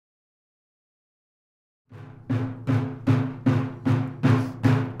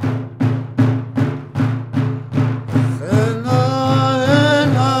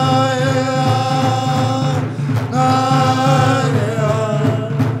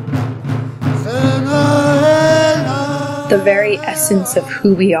The very essence of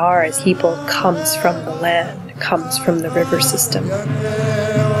who we are as people comes from the land, comes from the river system.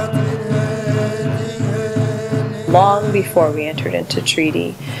 Long before we entered into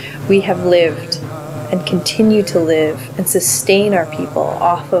treaty, we have lived and continue to live and sustain our people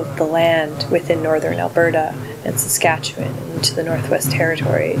off of the land within northern Alberta and Saskatchewan and into the Northwest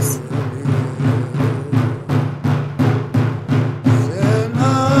Territories.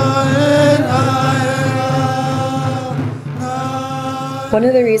 One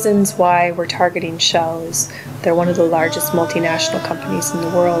of the reasons why we're targeting Shell is they're one of the largest multinational companies in the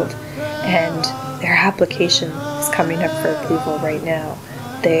world, and their application is coming up for approval right now.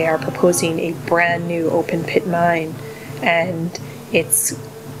 They are proposing a brand new open pit mine, and it's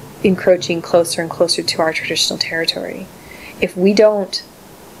encroaching closer and closer to our traditional territory. If we don't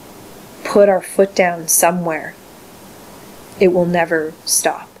put our foot down somewhere, it will never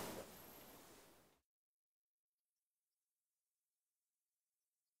stop.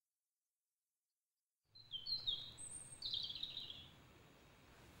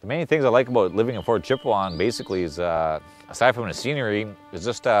 The main things I like about living in Fort Chipewyan basically is, aside from the scenery, is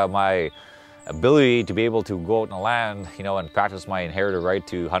just my ability to be able to go out in the land, you know, and practice my inherited right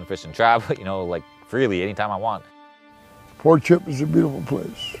to hunt, fish, and trap, you know, like freely anytime I want. Fort Chip is a beautiful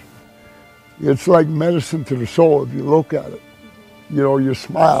place. It's like medicine to the soul if you look at it. You know, you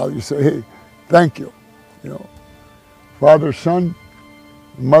smile, you say, hey, thank you, you know. Father, Son,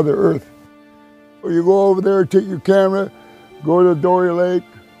 Mother Earth. You go over there, take your camera, go to Dory Lake,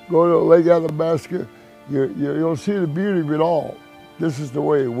 go to Lake Athabasca, you'll see the beauty of it all. This is the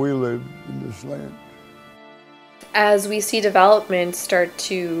way we live in this land. As we see development start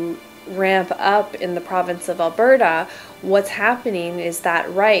to ramp up in the province of Alberta, what's happening is that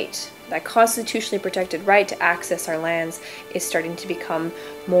right, that constitutionally protected right to access our lands is starting to become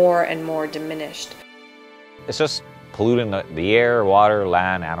more and more diminished. It's just polluting the air, water,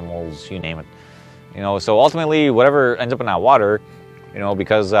 land, animals, you name it. You know, so ultimately, whatever ends up in that water, you know,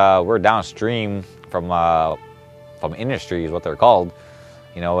 because we're downstream from industry is what they're called,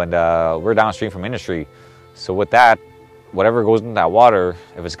 you know, and we're downstream from industry. So with that, whatever goes into that water,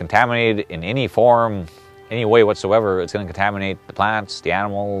 if it's contaminated in any form, any way whatsoever, it's going to contaminate the plants, the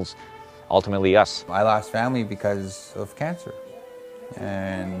animals, ultimately us. I lost family because of cancer,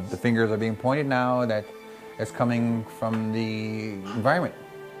 and the fingers are being pointed now that it's coming from the environment.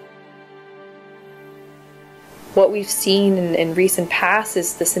 What we've seen in recent past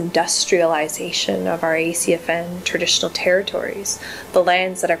is this industrialization of our ACFN traditional territories, the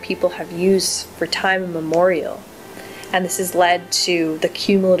lands that our people have used for time immemorial. And this has led to the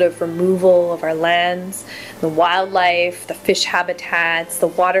cumulative removal of our lands, the wildlife, the fish habitats, the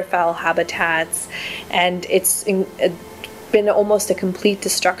waterfowl habitats, and it's been almost a complete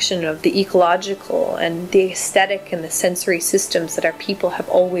destruction of the ecological and the aesthetic and the sensory systems that our people have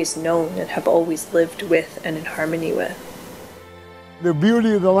always known and have always lived with and in harmony with. The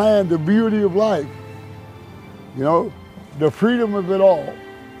beauty of the land, the beauty of life, you know, the freedom of it all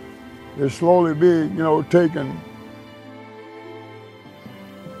is slowly being, you know, taken.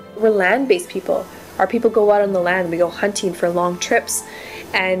 We're land-based people. Our people go out on the land, we go hunting for long trips,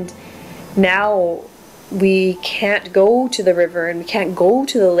 and now we can't go to the river and we can't go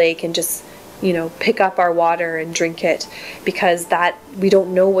to the lake and just, you know, pick up our water and drink it, because that we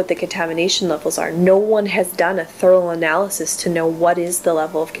don't know what the contamination levels are. No one has done a thorough analysis to know what is the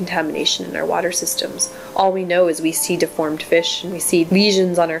level of contamination in our water systems. All we know is we see deformed fish and we see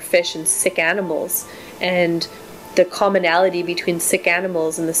lesions on our fish and sick animals, and the commonality between sick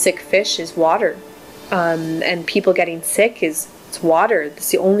animals and the sick fish is water, and people getting sick is it's water.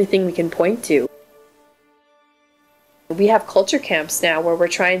 That's the only thing we can point to. We have culture camps now where we're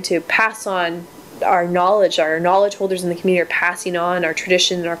trying to pass on our knowledge holders in the community are passing on our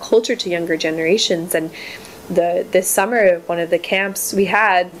tradition and our culture to younger generations. And this summer, one of the camps we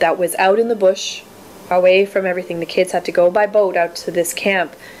had that was out in the bush, away from everything, the kids had to go by boat out to this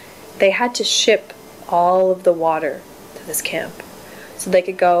camp. They had to ship all of the water to this camp so they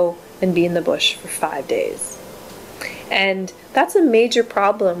could go and be in the bush for 5 days. And that's a major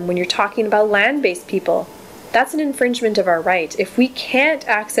problem when you're talking about land-based people. That's an infringement of our right. If we can't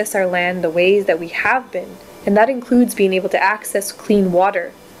access our land the ways that we have been, and that includes being able to access clean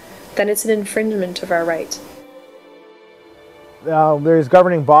water, then it's an infringement of our right. There's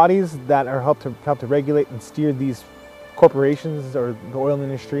governing bodies that are help to regulate and steer these corporations or the oil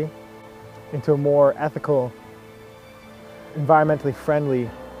industry into a more ethical, environmentally friendly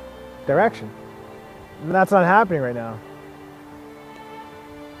direction. And that's not happening right now.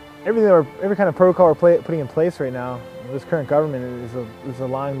 Every kind of protocol we're putting in place right now, this current government is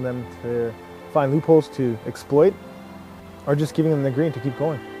allowing them to find loopholes to exploit. or just giving them the green to keep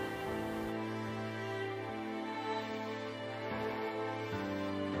going.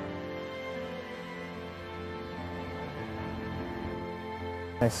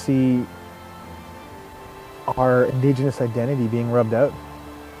 I see our Indigenous identity being rubbed out.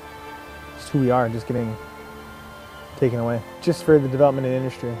 Just who we are, just getting taken away, just for the development of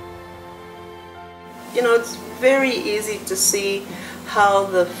industry. You know, it's very easy to see how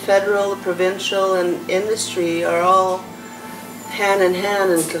the federal, the provincial, and industry are all hand in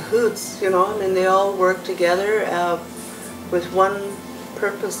hand and cahoots, you know. I mean, they all work together with one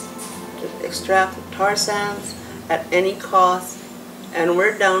purpose, to extract tar sands at any cost. And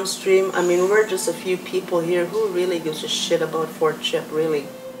we're downstream. I mean, we're just a few people here. Who really gives a shit about Fort Chip, really?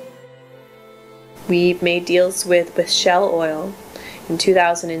 We've made deals with Shell Oil in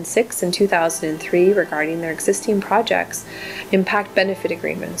 2006 and 2003 regarding their existing projects, impact benefit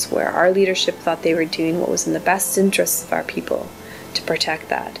agreements, where our leadership thought they were doing what was in the best interests of our people to protect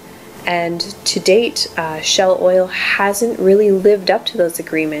that. And to date, Shell Oil hasn't really lived up to those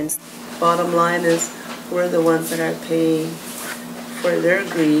agreements. Bottom line is, we're the ones that are paying for their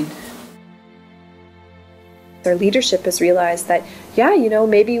greed. Their leadership has realized that, yeah, you know,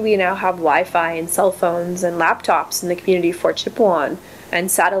 maybe we now have Wi-Fi and cell phones and laptops in the community of Fort Chipewyan and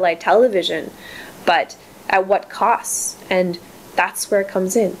satellite television, but at what costs? And that's where it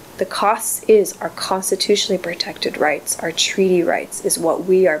comes in. The cost is our constitutionally protected rights, our treaty rights is what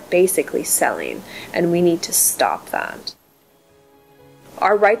we are basically selling, and we need to stop that.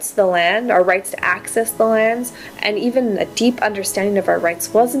 Our rights to the land, our rights to access the lands, and even a deep understanding of our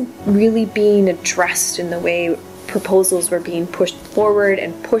rights wasn't really being addressed in the way proposals were being pushed forward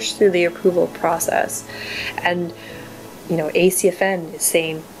and pushed through the approval process. And, you know, ACFN is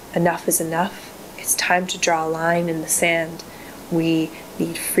saying enough is enough. It's time to draw a line in the sand. We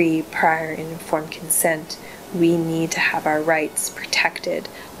need free, prior, and informed consent. We need to have our rights protected,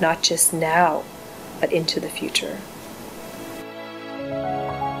 not just now, but into the future.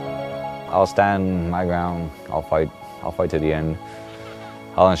 I'll stand my ground. I'll fight to the end.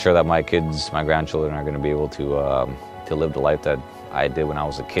 I'll ensure that my kids, my grandchildren, are going to be able to live the life that I did when I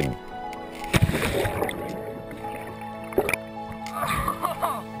was a kid.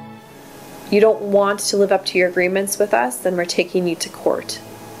 You don't want to live up to your agreements with us, then we're taking you to court.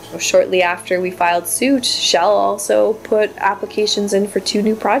 Shortly after we filed suit, Shell also put applications in for 2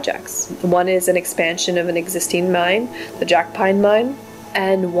 new projects. One is an expansion of an existing mine, the Jackpine Mine,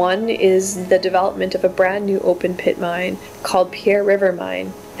 and one is the development of a brand new open pit mine called Pierre River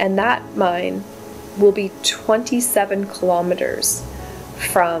Mine. And that mine will be 27 kilometers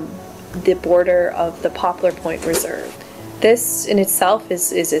from the border of the Poplar Point Reserve. This in itself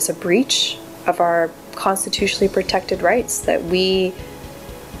is a breach of our constitutionally protected rights that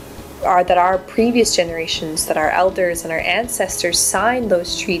our previous generations, that our elders and our ancestors signed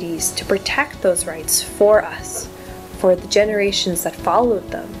those treaties to protect those rights for us, for the generations that followed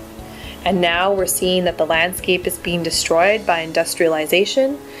them. And now we're seeing that the landscape is being destroyed by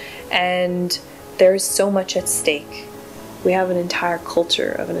industrialization, and there's so much at stake. We have an entire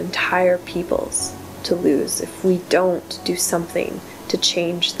culture of an entire peoples to lose if we don't do something to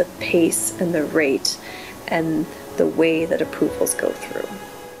change the pace and the rate and the way that approvals go through.